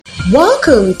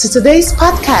Welcome to today's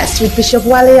podcast with Bishop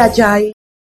Wale Ajayi.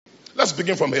 Let's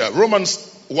begin from here.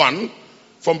 Romans 1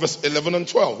 from verse 11 and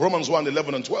 12. Romans 1,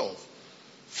 11 and 12.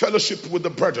 Fellowship with the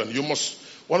brethren.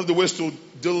 One of the ways to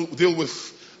deal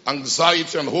with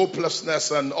anxiety and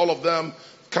hopelessness and all of them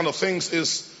kind of things is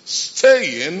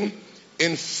staying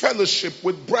in fellowship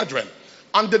with brethren.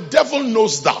 And the devil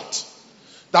knows that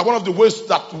one of the ways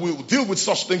that we deal with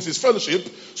such things is fellowship.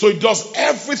 So he does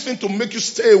everything to make you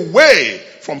stay away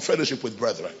from fellowship with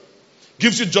brethren.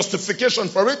 Gives you justification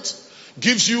for it.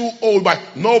 Gives you,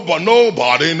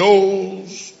 nobody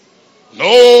knows.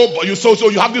 Nobody. So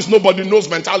you have this nobody knows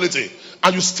mentality.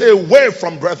 And you stay away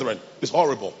from brethren. It's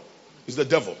horrible. It's the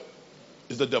devil.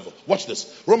 It's the devil. Watch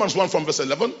this. Romans 1 from verse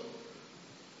 11.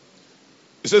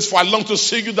 It says, for I long to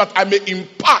see you that I may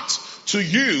impart to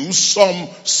you some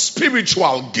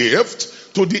spiritual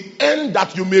gift to the end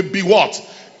that you may be what?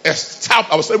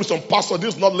 Established. I was saying with some pastor,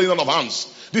 this is not laying on of hands.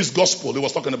 This is gospel he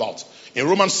was talking about. In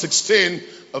Romans 16,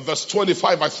 verse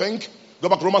 25, I think. Go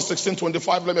back to Romans 16,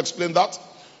 25. Let me explain that.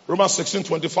 Romans 16,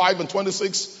 25 and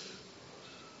 26.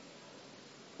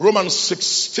 Romans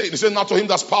 16. He said, now to him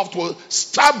that's powerful to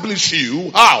establish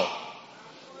you. How?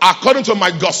 According to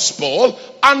my gospel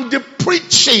and the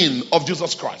preaching of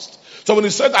Jesus Christ. So when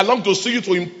he said, I long to see you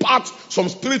to impart some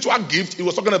spiritual gift, he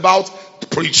was talking about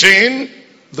preaching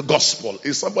the gospel.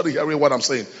 Is somebody hearing what I'm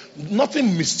saying?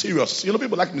 Nothing mysterious. You know,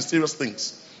 people like mysterious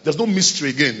things. There's no mystery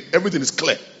again. Everything is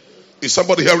clear. Is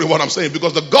somebody hearing what I'm saying?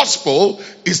 Because the gospel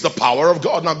is the power of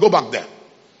God. Now go back there.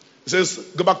 It says,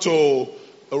 go back to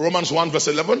Romans 1 verse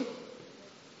 11.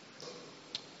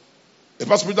 The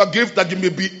first spiritual gift that you may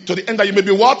be, to the end that you may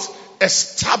be what?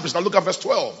 Established. Now look at verse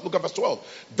 12. Look at verse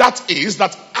 12. That is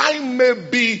that I may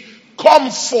be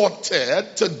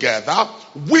comforted together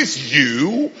with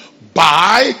you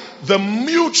by the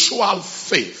mutual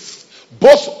faith,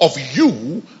 both of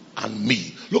you and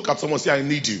me. Look at someone, say, I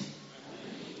need you.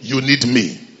 You need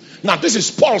me. Now this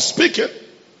is Paul speaking.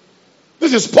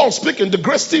 This is Paul speaking, the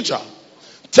grace teacher,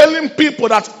 telling people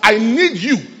that I need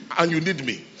you and you need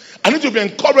me. I need to be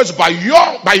encouraged by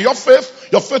your faith.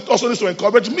 Your faith also needs to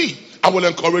encourage me. I will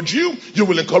encourage you. You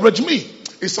will encourage me.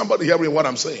 Is somebody hearing what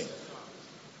I'm saying?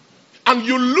 And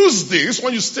you lose this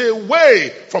when you stay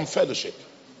away from fellowship.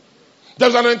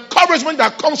 There's an encouragement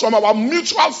that comes from our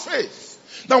mutual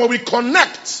faith. Now when we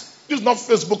connect, this is not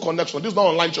Facebook connection. This is not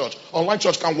online church. Online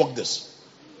church can't work this.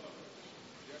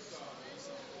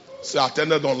 Say, I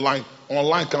attended online.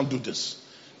 Online can't do this.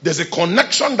 There's a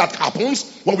connection that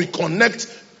happens when we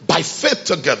connect by faith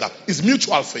together. It's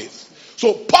mutual faith.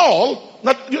 So Paul,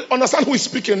 you understand who is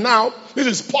speaking now? This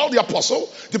is Paul the apostle,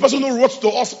 the person who wrote to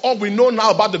us all we know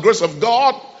now about the grace of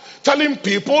God, telling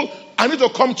people, I need to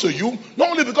come to you, not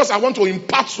only because I want to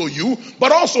impart to you,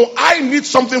 but also I need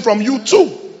something from you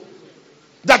too.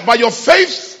 That by your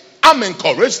faith, I'm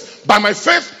encouraged. By my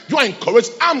faith, you are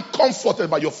encouraged. I'm comforted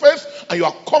by your faith, and you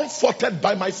are comforted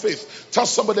by my faith. Tell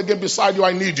somebody again beside you,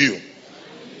 I need you.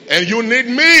 And you need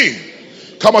me.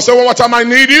 Come on, say one more time, I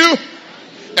need you.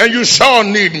 And you shall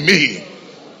need me.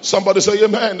 Somebody say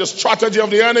amen. The strategy of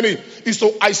the enemy is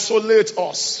to isolate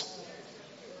us.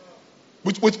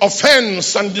 With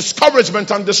offense and discouragement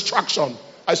and distraction.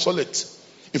 Isolate.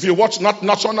 If you watch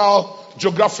National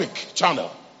Geographic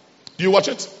channel, do you watch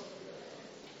it?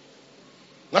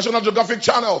 National Geographic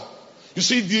channel. You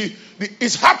see,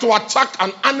 it's hard to attack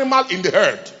an animal in the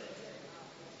herd.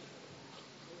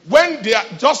 When they are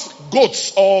just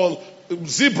goats or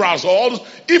zebras or all those,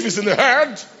 if it's in the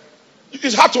herd,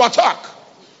 it's hard to attack.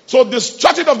 So the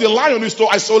strategy of the lion is to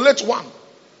isolate one.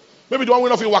 Maybe the one will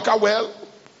not feel waka well.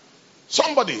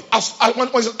 Somebody, when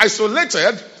it's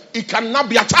isolated, it cannot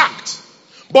be attacked.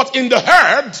 But in the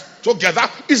herd, together,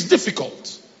 it's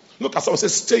difficult. Look at someone say,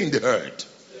 stay in the herd.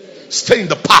 Stay in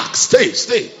the pack. Stay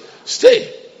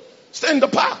in the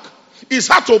pack. It's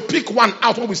hard to pick one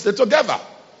out when we stay together.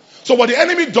 So what the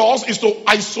enemy does is to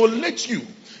isolate you.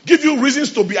 Give you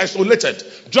reasons to be isolated.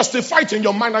 Justify it in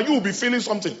your mind and you will be feeling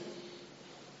something.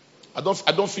 I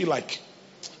don't feel like.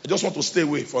 I just want to stay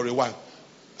away for a while.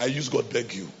 I use God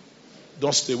beg you.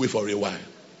 Don't stay away for a while.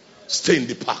 Stay in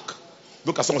the park.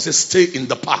 Look at someone say, stay in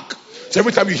the park. So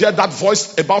every time you hear that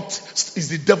voice is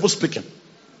the devil speaking.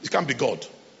 It can't be God.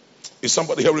 Is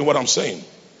somebody hearing what I'm saying?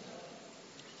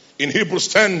 In Hebrews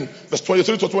 10, verse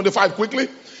 23 to 25, quickly.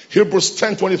 Hebrews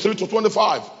 10, 23 to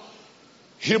 25.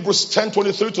 Hebrews 10,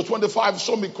 23 to 25.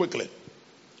 Show me quickly.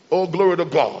 Oh, glory to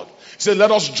God. He said, let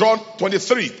us draw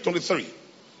 23.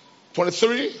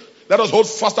 Let us hold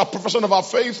fast our profession of our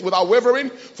faith without wavering,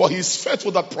 for he is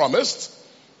faithful that promised.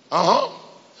 And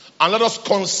let us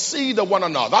consider one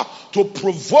another to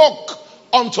provoke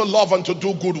unto love and to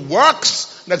do good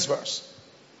works. Next verse.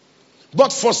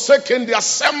 But forsaking the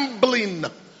assembling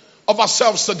of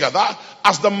ourselves together,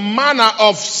 as the manner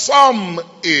of some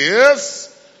is,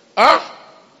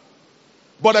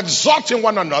 but exhorting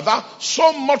one another,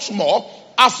 so much more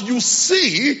as you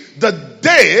see the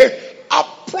day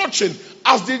approaching.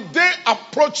 As the day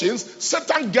approaches,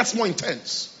 Satan gets more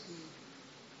intense.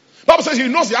 The Bible says he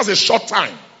knows he has a short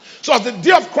time. So as the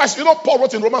day of Christ, Paul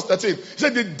wrote in Romans 13, he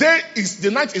said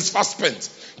the night is fast spent.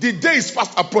 The day is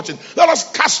fast approaching. Let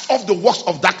us cast off the works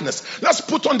of darkness. Let's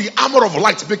put on the armor of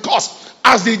light, because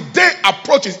as the day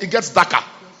approaches, it gets darker.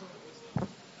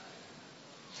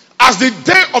 As the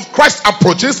day of Christ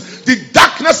approaches, the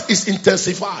darkness is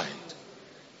intensified.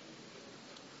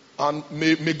 And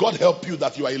may God help you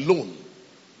that you are alone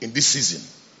in this season.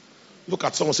 Look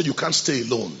at someone and say, you can't stay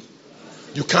alone.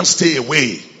 You can't stay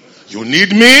away. You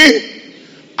need me,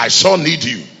 I shall need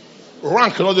you.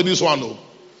 Rank not this one, no.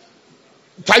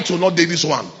 Title not this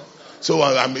one. So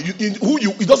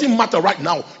it doesn't matter right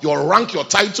now. Your rank, your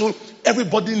title,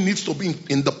 everybody needs to be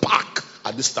in the park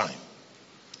at this time.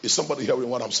 Is somebody hearing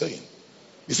what I'm saying?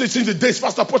 He says since the day is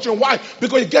fast approaching. Why?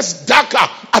 Because it gets darker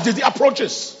as the day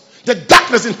approaches. The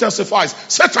darkness intensifies.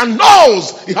 Satan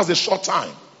knows he has a short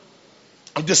time.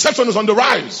 And deception is on the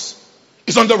rise.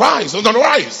 It's on the rise. It's on the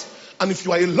rise. And if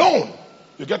you are alone,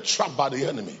 you get trapped by the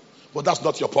enemy. But that's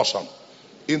not your portion.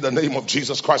 In the name of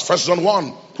Jesus Christ. 1 John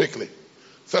 1, quickly.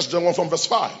 1 John 1 from verse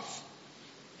 5.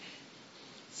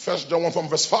 1 John 1 from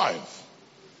verse 5.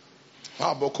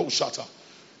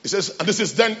 It says, and this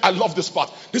is then, I love this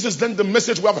part. This is then the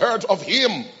message we have heard of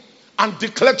him and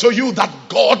declare to you that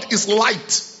God is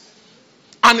light.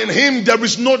 And in him there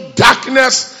is no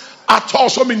darkness at all.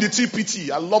 Show me in the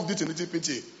TPT. I loved it in the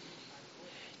TPT.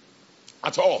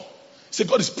 At all. Say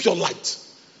God is pure light.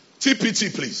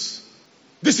 TPT, please.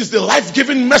 This is the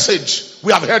life-giving message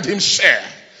we have heard him share.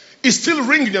 It's still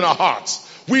ringing in our hearts.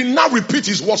 We now repeat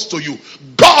his words to you.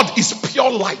 God is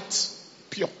pure light.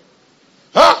 Pure.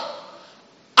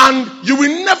 And you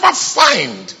will never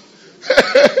find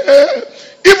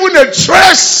even a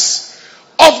trace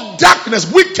of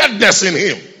darkness, wickedness in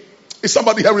him. Is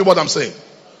somebody hearing what I'm saying?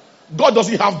 God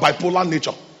doesn't have bipolar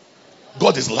nature.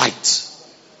 God is light.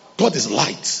 God is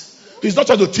light. He's not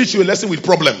trying to teach you a lesson with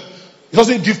problem. He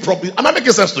doesn't give problem. Am I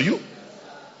making sense to you?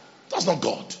 That's not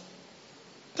God.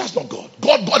 That's not God.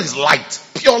 God is light.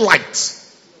 Pure light.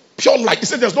 Pure light. He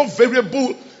said there's no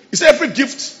variable. He said every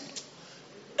gift,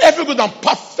 every good and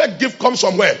perfect gift comes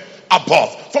from where?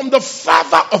 Above. From the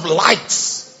Father of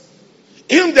lights.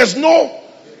 In him there's no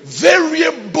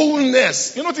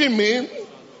variableness. You know what I mean?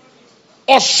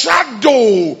 Or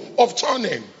shadow of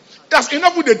turning. That's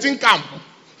enough with the thing camp.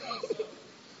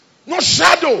 No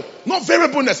shadow, no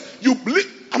variableness. You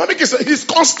believe, I'm making sense. He's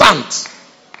constant.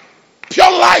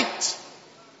 Pure light.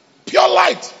 Pure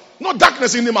light. No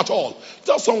darkness in him at all.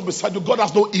 Tell someone beside you, God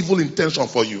has no evil intention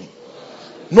for you.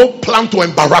 No plan to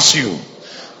embarrass you.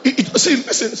 See,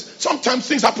 listen, sometimes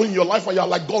things happen in your life where you're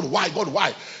like, God, why? God,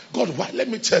 why? God, why? Let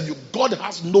me tell you, God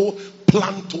has no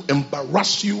plan to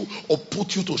embarrass you or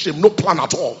put you to shame. No plan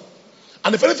at all.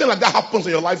 And if anything like that happens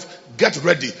in your life, get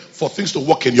ready for things to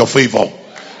work in your favor.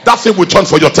 That thing will turn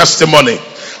for your testimony.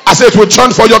 I said it will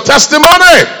turn for your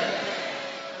testimony.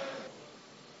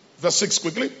 Verse 6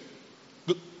 quickly.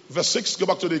 Verse 6, go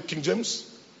back to the King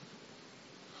James.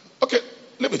 Okay,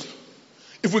 leave it.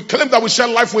 If we claim that we share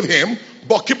life with him,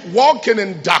 but keep walking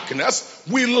in darkness,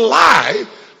 we lie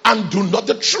and do not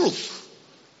the truth.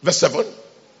 Verse 7.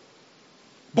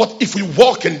 But if we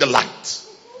walk in the light,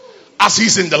 as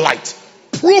he's in the light,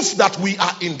 proof that we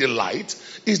are in the light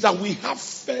is that we have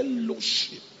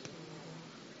fellowship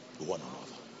with one another.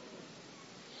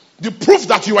 The proof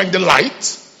that you are in the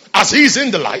light, as he is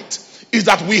in the light, is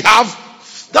that we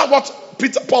have, that's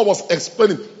what Paul was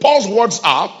explaining. Paul's words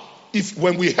are, if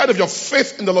when we heard of your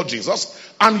faith in the Lord Jesus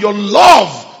and your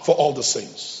love for all the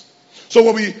saints. So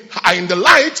when we are in the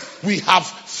light, we have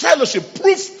fellowship.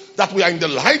 Proof that we are in the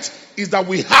light is that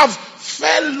we have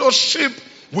fellowship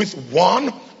with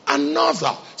one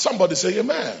another. Somebody say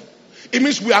amen. It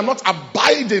means we are not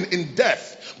abiding in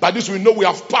death. By this we know we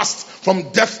have passed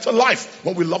from death to life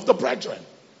when we love the brethren.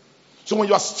 So when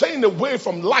you are staying away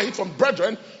from light, from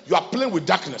brethren, you are playing with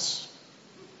darkness.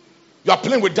 You are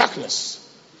playing with darkness.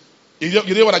 You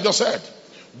hear what I just said?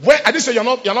 I didn't say you're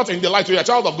not in the light. You're a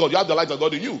child of God. You have the light of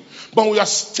God in you. But when you are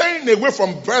staying away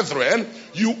from brethren,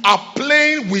 you are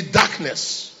playing with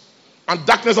darkness. And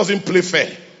darkness doesn't play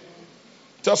fair.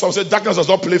 Tell someone, say darkness does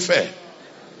not play fair.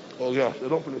 Oh yeah, they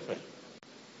don't play fair.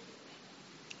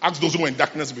 Ask those who were in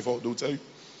darkness before, they will tell you.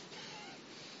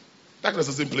 Darkness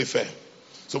doesn't play fair.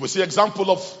 So we see example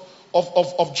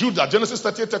of Judah. Genesis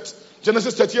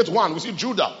 38:1. We see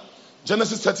Judah.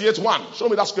 Genesis 38:1. Show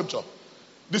me that scripture.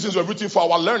 This is written for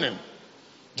our learning.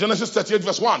 Genesis 38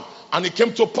 verse 1. And it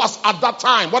came to pass at that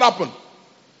time. What happened?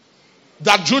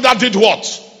 That Judah did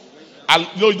what? And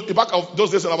you know, back of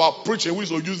those days about preaching, we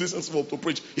used to use this instrument to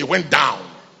preach. He went down.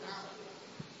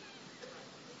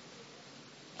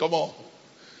 Come on.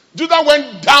 Judah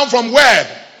went down from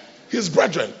where? His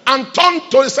brethren. And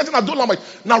turned to a certain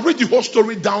Adullamite. Now read the whole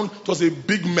story down. It was a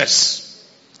big mess.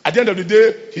 At the end of the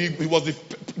day,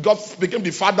 God became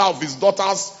the father of his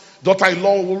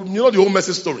daughter-in-law. You know the whole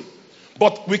messy story.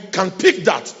 But we can pick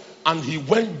that. And he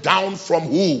went down from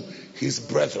who? His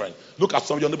brethren. Look at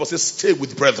some of your neighbors. Say, stay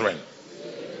with brethren.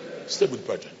 Stay with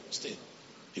brethren. Stay.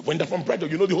 He went down from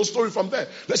brethren. You know the whole story from there.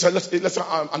 Let's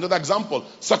another example.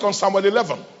 2 Samuel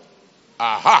 11.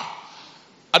 Aha.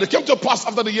 And it came to pass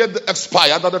after the year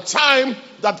expired, at the time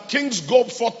that kings go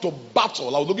forth to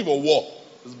battle. I was looking for war.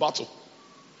 It's battle.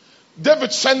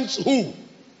 David sent who?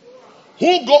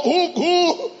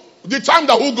 The time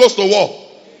that who goes to war?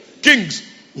 Kings.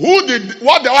 What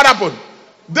happened?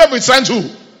 David sent who?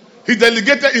 He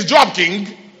delegated, is Joab king?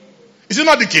 Is he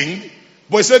not the king?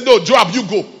 But he said, no, Joab, you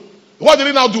go. What did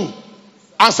he now do?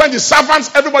 And send his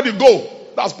servants, everybody go.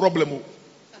 That's problem.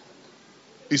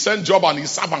 He sent Joab and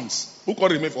his servants. Who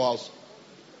could remain for house?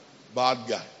 Bad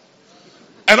guy.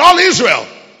 And all Israel.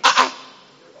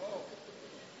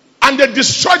 And they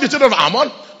destroyed the children of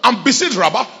Ammon and besieged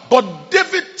Rabbah. But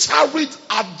David tarried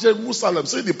at Jerusalem.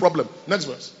 See the problem. Next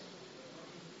verse.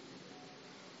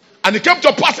 And it came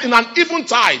to pass in an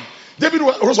eventide, David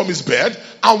rose from his bed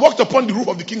and walked upon the roof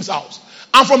of the king's house.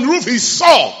 And from the roof he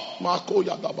saw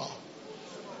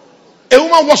a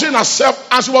woman washing herself,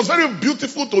 and she was very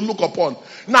beautiful to look upon.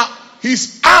 Now,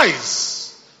 his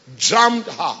eyes jammed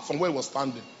her from where he was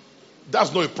standing.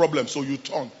 That's not a problem, so you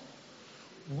turn.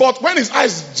 But when his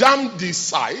eyes jammed the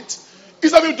sight,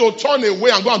 instead of him to turn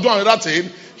away and go and do another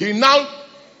thing,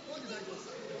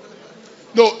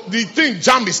 the thing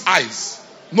jammed his eyes.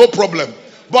 No problem.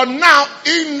 But now,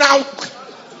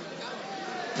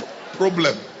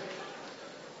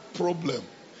 problem.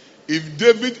 If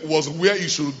David was where he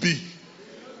should be,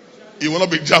 he will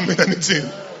not be jamming anything.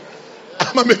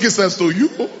 Am I making sense to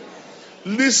you?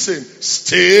 Listen,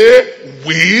 stay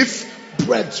with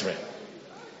brethren.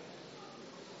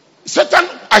 Satan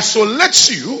isolates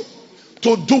you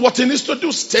to do what he needs to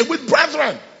do. Stay with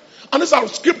brethren. And these are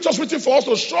scriptures written for us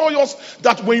to show us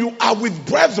that when you are with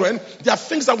brethren, there are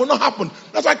things that will not happen.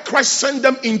 That's why Christ sent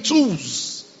them in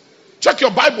twos. Check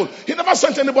your Bible. He never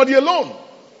sent anybody alone.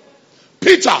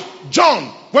 Peter,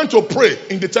 John went to pray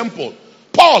in the temple.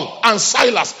 Paul and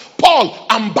Silas. Paul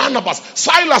and Barnabas.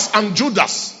 Silas and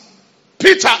Judas.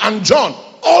 Peter and John.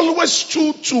 Always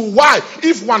 2 to why?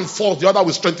 If one falls, the other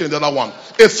will strengthen the other one.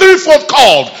 A threefold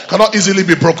cord cannot easily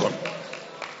be broken.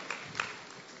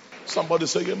 Somebody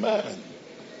say amen.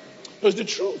 It's the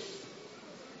truth.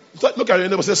 Look at your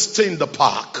neighbor, say stay in the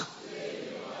park.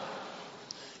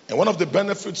 And one of the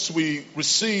benefits we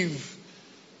receive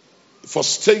for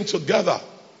staying together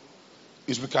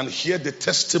is we can hear the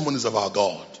testimonies of our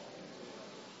God.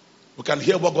 We can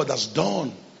hear what God has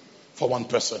done for one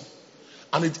person.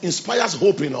 And it inspires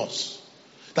hope in us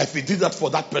that if he did that for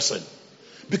that person,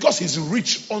 because he's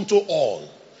rich unto all.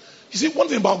 You see, one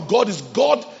thing about God is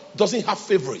God doesn't have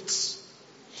favorites.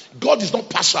 God is not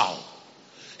partial.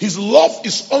 His love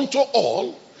is unto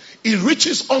all. He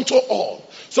reaches unto all.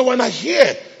 So when I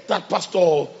hear that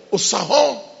Pastor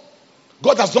Osahon,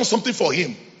 God has done something for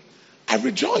him, I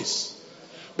rejoice.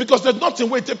 Because there's nothing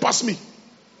waiting past me.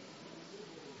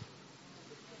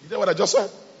 You hear what I just said?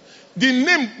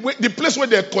 The place where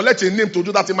they collect a name to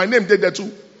do that, in my name they there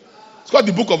too. It's called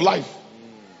the Book of Life.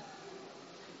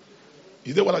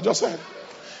 You hear what I just said?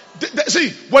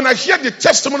 See, when I hear the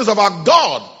testimonies of our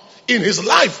God in his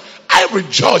life, I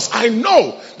rejoice. I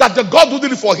know that the God who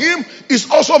did it for him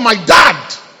is also my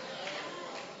dad.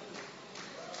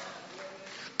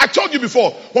 I told you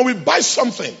before, when we buy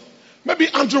something, maybe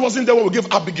Andrew wasn't there when we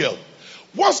gave Abigail.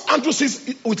 Once Andrew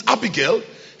sees with Abigail,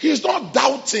 he's not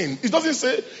doubting. He doesn't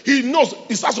say, he knows,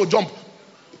 he starts to jump.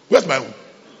 Where's my own?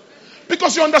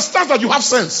 Because he understands that you have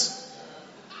sense.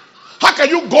 How can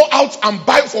you go out and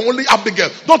buy for only Abigail?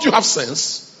 Don't you have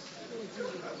sense?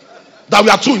 That we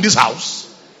are two in this house?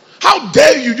 How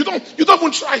dare you? You don't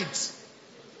even try it.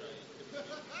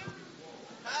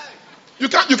 You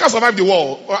can't survive the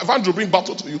war. If Andrew bring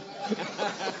battle to you,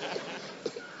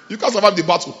 you can't survive the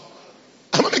battle.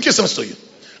 I'm not making sense to you.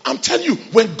 I'm telling you,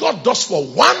 when God does for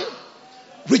one,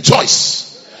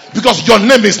 rejoice. Because your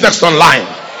name is next on line.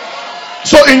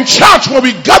 So in church, when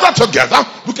we gather together,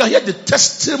 we can hear the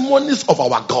testimonies of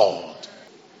our God.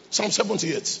 Psalm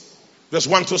 78, verse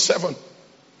 1 to 7.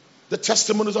 The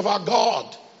testimonies of our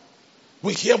God.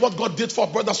 We hear what God did for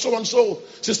brother so and so,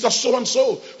 sister so and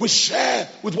so. We share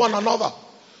with one another.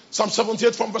 Psalm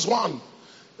 78 from verse 1.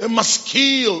 A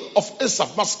maskil of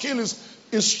Asaph. Maskil is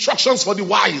instructions for the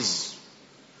wise.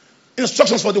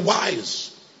 Instructions for the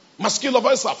wise. Maskil of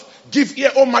Asaph. Give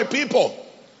ear, O my people,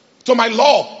 to my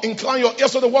law. Incline your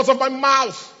ears to the words of my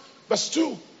mouth. Verse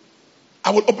 2. I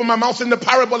will open my mouth in the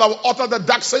parable. I will utter the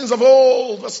dark sayings of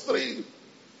old. Verse 3.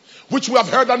 Which we have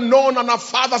heard and known, and our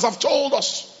fathers have told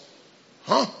us.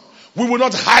 We will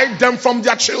not hide them from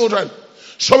their children,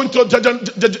 showing to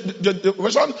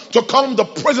come the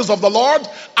praises of the Lord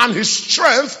and his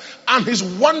strength and his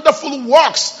wonderful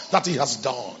works that he has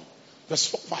done. Verse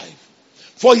 5.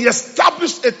 For he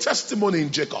established a testimony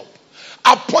in Jacob,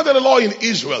 appointed a law in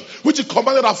Israel, which he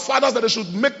commanded our fathers that they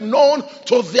should make known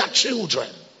to their children.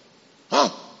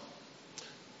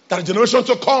 That a generation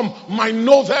to come might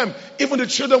know them, even the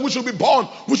children which will be born,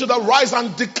 which should arise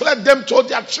and declare them to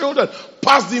their children.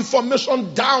 Pass the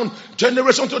information down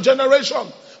generation to generation.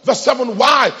 Verse 7,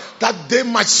 why? That they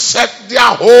might set their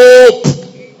hope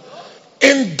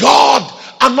in God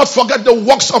and not forget the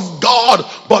works of God,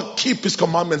 but keep his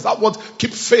commandments. That word,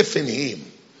 keep faith in him.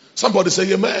 Somebody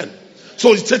say amen.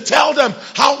 So to tell them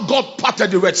how God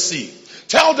parted the Red Sea.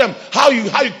 Tell them how you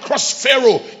crushed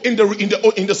Pharaoh in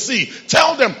the sea.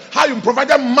 Tell them how you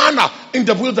provided manna in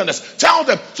the wilderness. Tell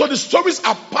them. So the stories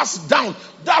are passed down.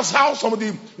 That's how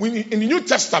in the New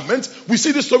Testament we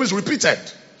see the stories repeated,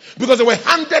 because they were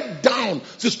handed down.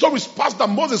 The stories passed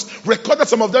down. Moses recorded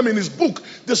some of them in his book.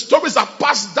 The stories are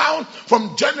passed down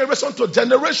from generation to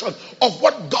generation of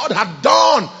what God had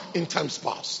done in times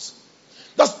past.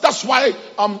 That's why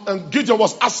Gideon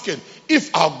was asking,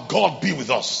 if our God be with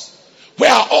us,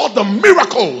 where are all the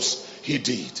miracles he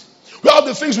did? Where are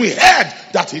the things we heard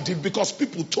that he did? Because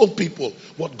people told people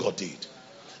what God did.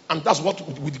 And that's what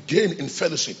we gain in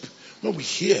fellowship. When we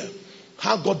hear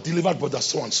how God delivered brother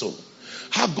so and so,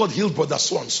 how God healed brother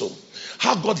so and so,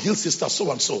 how God healed sister so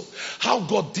and so, how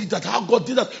God did that, how God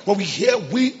did that. When we hear,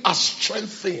 we are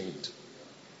strengthened.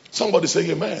 Somebody say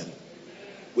amen.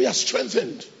 We are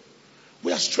strengthened.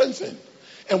 We are strengthened.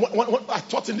 And what I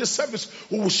taught in this service,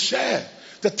 we will share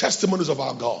the testimonies of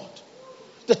our God.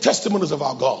 The testimonies of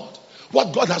our God.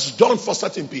 What God has done for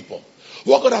certain people.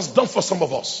 What God has done for some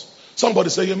of us. Somebody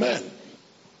say amen.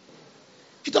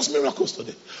 He does miracles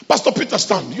today. Pastor Peter,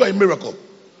 stand. You are a miracle.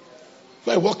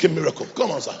 You are a walking miracle. Come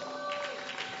on, sir.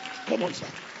 Come on, sir.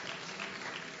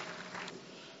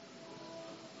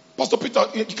 Pastor Peter,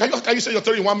 can you say your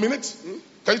story in 1 minute?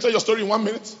 Can you tell your story in 1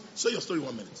 minute? Say your story in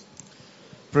 1 minute.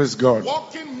 Praise God.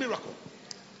 Walking miracle.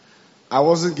 I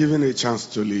wasn't given a chance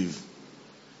to leave.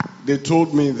 They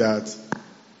told me that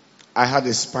I had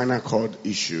a spinal cord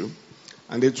issue.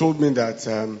 And they told me that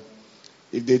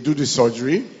if they do the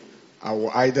surgery, I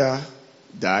will either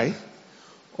die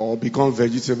or become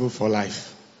vegetable for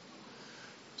life.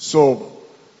 So,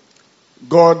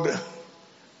 God,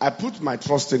 I put my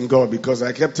trust in God because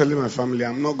I kept telling my family,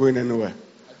 I'm not going anywhere.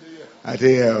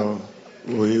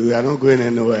 We are not going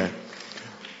anywhere.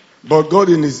 But God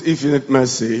in his infinite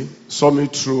mercy saw me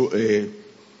through a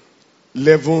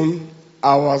 11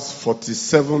 hours,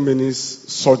 47 minutes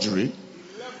surgery.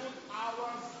 11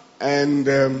 hours.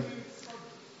 And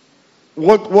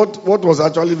what was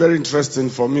actually very interesting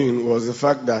for me was the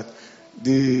fact that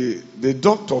the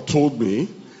doctor told me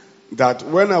that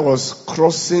when I was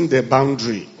crossing the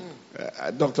boundary,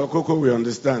 Dr. Coco will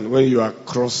understand when you are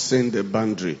crossing the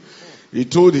boundary. He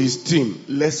told his team,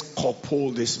 let's couple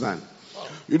this man.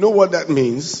 You know what that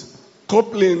means?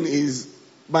 Coupling is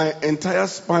my entire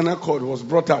spinal cord was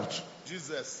brought out.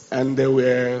 Jesus. And they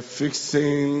were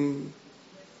fixing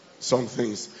some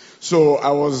things. So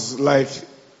I was like,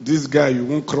 this guy, you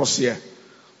won't cross here.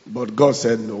 But God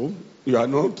said, no, you are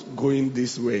not going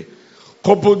this way.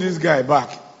 Couple this guy back.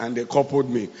 And they coupled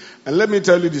me. And let me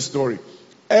tell you the story.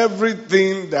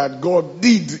 Everything that God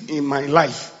did in my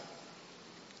life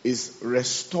is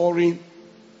restoring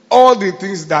all the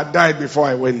things that died before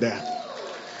I went there.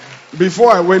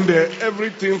 Before I went there,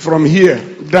 everything from here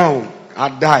down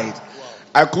had died. Wow.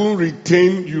 I couldn't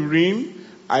retain urine.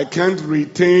 I can't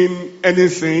retain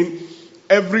anything.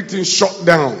 Everything shut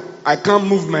down. I can't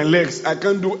move my legs. I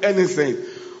can't do anything.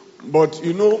 But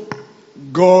you know,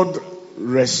 God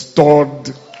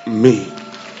restored me.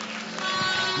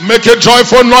 Make a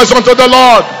joyful noise unto the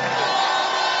Lord.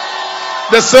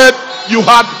 They said you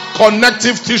had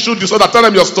connective tissue disorder. Tell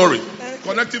them your story.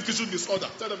 Connective tissue disorder.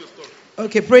 Tell them your story.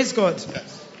 Okay, praise God.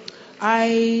 Yes.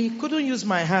 I couldn't use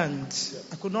my hand.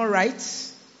 I could not write,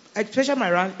 especially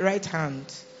my right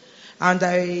hand. And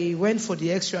I went for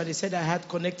the X-ray. They said I had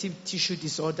connective tissue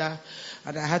disorder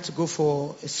and I had to go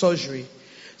for a surgery.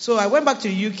 So I went back to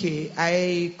the UK.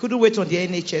 I couldn't wait on the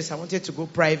NHS. I wanted to go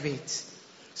private.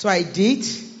 So I did.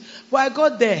 But I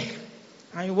got there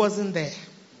and it wasn't there.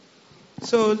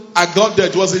 So I got there,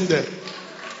 it wasn't there.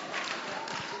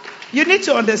 You need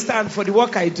to understand for the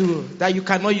work I do that you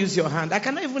cannot use your hand. I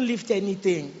cannot even lift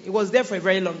anything. It was there for a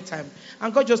very long time.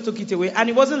 And God just took it away. And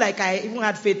it wasn't like I even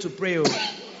had faith to pray.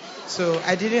 So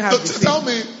I didn't have the faith. Tell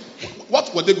me,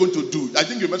 what were they going to do? I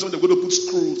think you mentioned they're going to put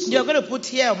screws. You're going to put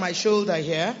here on my shoulder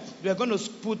here. We're going to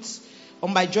put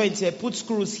on my joint here, put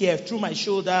screws here through my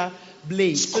shoulder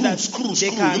blade. Screw. I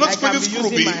can be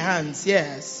using my hands.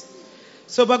 Yes.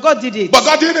 So, but God did it. But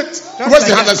God did it. Just Where's like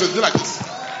the hand that. that says, do like this?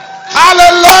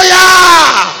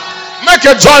 Hallelujah! Make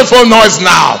a joyful noise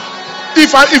now.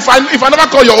 If I never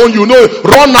call your own, you know,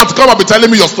 run out, come and be telling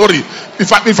me your story.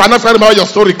 If I never remember your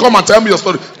story, come and tell me your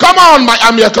story. Come on,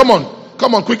 I'm here. Come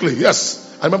on, quickly.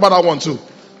 Yes, I remember that one too.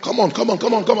 Come on.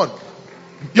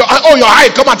 Your eye.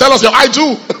 Come and tell us your eye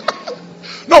too.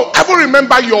 No, ever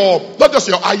remember not just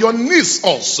your eye, your niece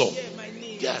also. Yeah, my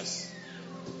niece. Yes.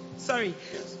 Sorry.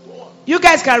 You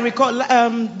guys can recall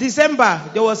December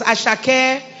there was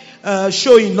Ashake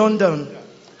show in London,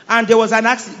 and there was an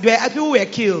accident. People were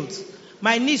killed.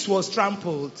 My niece was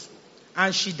trampled,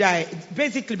 and she died.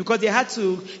 Basically, because they had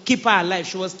to keep her alive,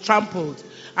 she was trampled,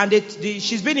 and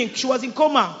she was in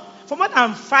coma for more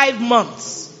than 5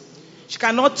 months. She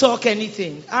cannot talk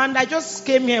anything. And I just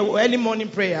came here early morning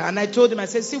prayer, and I told him, I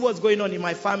said, see what's going on in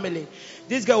my family.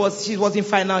 This girl she was in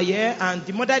final year, and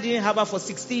the mother didn't have her for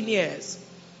 16 years.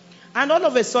 And all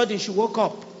of a sudden, she woke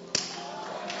up.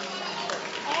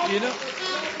 You know?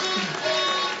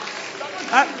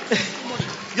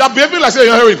 You're behaving like you're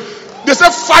hearing. They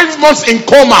said 5 months in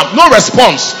coma, no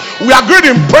response. We agreed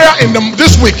in prayer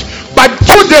this week. By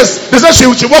 2 days, they said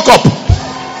she woke up.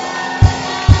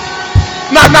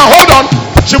 Now hold on.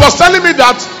 She was telling me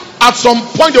that at some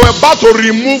point they were about to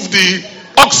remove the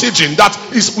oxygen.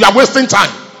 We are wasting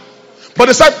time. But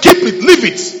they said keep it, leave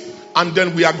it. And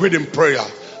then we agreed in prayer.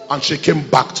 And she came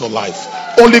back to life.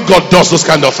 Only God does those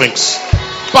kind of things.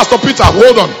 Pastor Peter,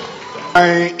 hold on.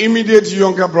 My immediate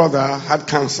younger brother had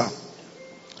cancer.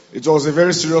 It was a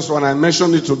very serious one. I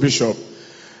mentioned it to Bishop.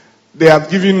 They had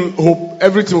given hope.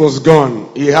 Everything was gone.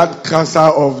 He had cancer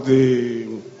of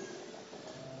the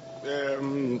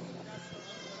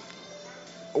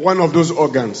one of those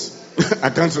organs. I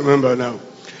can't remember now.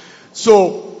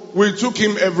 So we took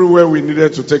him everywhere we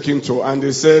needed to take him to, and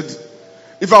they said,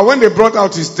 when they brought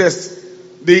out his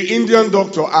test, the Indian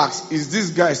doctor asked, is this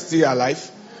guy still alive?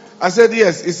 I said,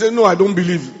 yes. He said, no, I don't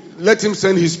believe. Let him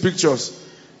send his pictures.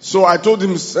 So I told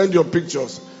him, send your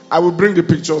pictures. I will bring the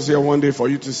pictures here one day for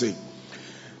you to see.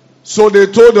 So they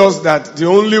told us that the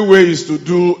only way is to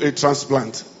do a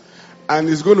transplant. And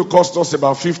it's going to cost us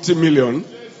about 50 million.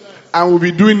 And we'll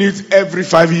be doing it every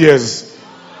 5 years.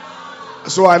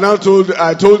 So I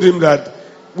told him that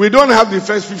we don't have the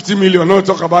first 50 million, not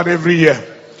talk about every year.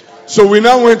 So we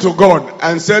now went to God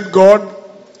and said, God,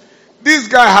 this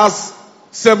guy has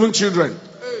 7 children.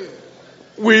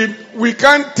 We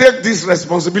can't take this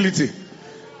responsibility.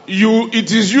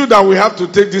 It is you that we have to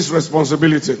take this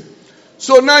responsibility.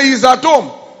 So now he's at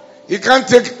home. He can't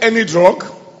take any drug.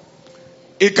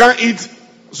 He can't eat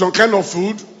some kind of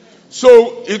food.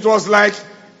 So it was like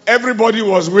everybody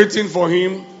was waiting for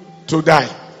him to die.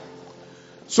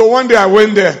 So one day I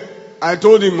went there. I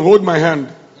told him, hold my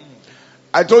hand.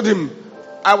 I told him,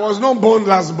 I was not born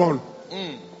last born.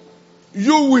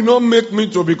 You will not make me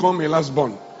to become a last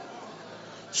born.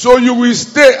 So you will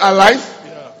stay alive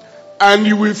and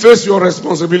you will face your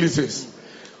responsibilities.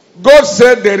 God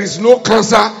said there is no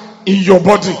cancer in your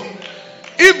body.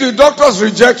 If the doctors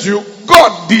reject you,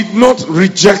 God did not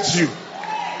reject you.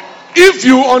 If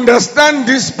you understand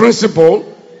this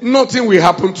principle, nothing will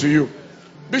happen to you.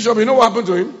 Bishop, you know what happened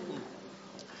to him?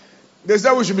 They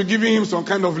said we should be giving him some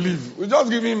kind of leaf. We just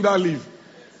give him that leaf.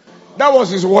 That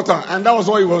was his water, and that was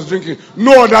what he was drinking.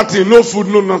 No other thing, no food,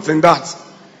 no nothing. That.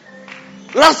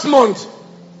 Last month,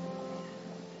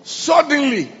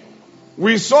 suddenly,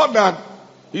 we saw that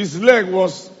his leg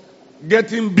was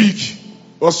getting big,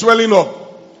 was swelling up.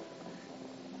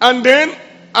 And then,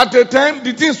 at a time,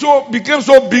 the thing became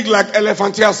so big like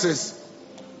elephantiasis.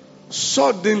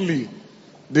 Suddenly,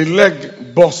 the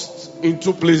leg burst in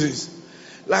 2 places.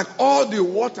 Like all the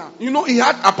water. You know, he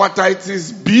had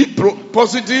hepatitis B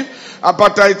positive,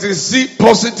 hepatitis C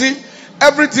positive.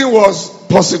 Everything was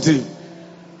positive.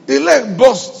 The leg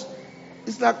burst.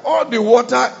 It's like all the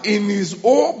water in his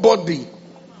whole body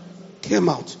came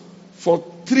out. For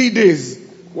 3 days,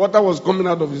 water was coming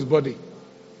out of his body.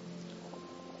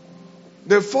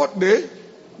 The 4th day,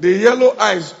 the yellow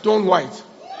eyes turned white,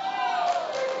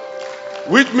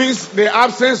 which means the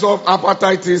absence of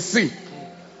hepatitis C.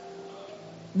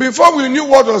 Before we knew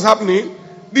what was happening,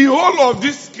 the whole of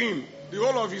this skin, the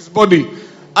whole of his body.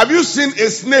 Have you seen a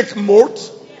snake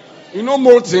molt? You know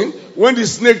molting? When the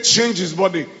snake changed his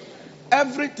body.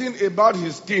 Everything about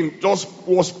his skin just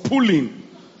was pulling.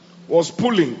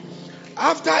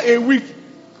 After a week,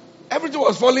 everything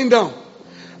was falling down.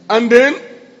 And then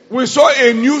we saw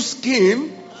a new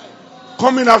skin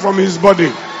coming out from his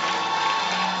body.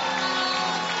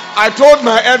 I told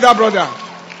my elder brother,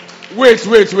 wait.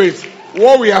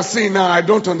 What we are seeing now, I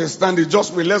don't understand it.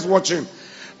 Just wait, let's watch him.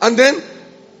 And then,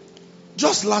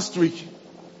 just last week,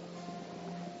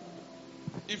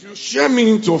 if you share me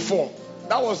into 4,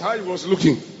 that was how he was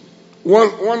looking.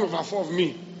 1/4 of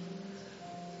me.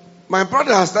 My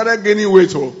brother has started gaining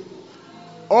weight.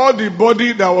 All the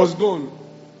body that was gone.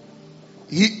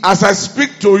 As I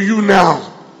speak to you now,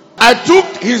 I took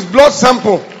his blood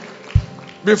sample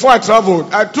before I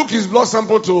traveled. I took his blood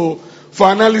sample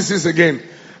for analysis again.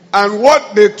 And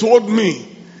what they told me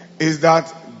is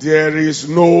that there is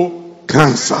no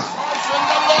cancer.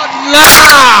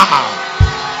 Now,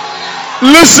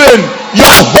 listen,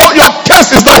 your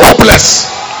case is not hopeless.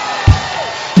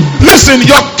 Listen,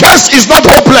 your case is not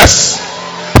hopeless.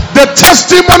 The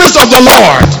testimonies of the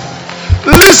Lord.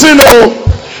 Listen,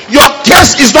 your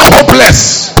case is not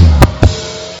hopeless.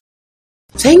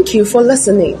 Thank you for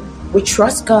listening. We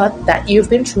trust God that you've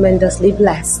been tremendously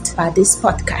blessed by this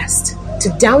podcast. To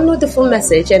download the full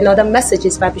message and other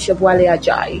messages by Bishop Wale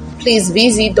Ajayi, please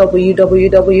visit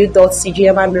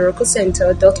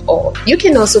www.cgmimiraclecenter.org. You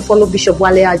can also follow Bishop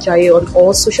Wale Ajayi on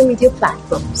all social media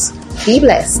platforms. Be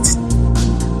blessed.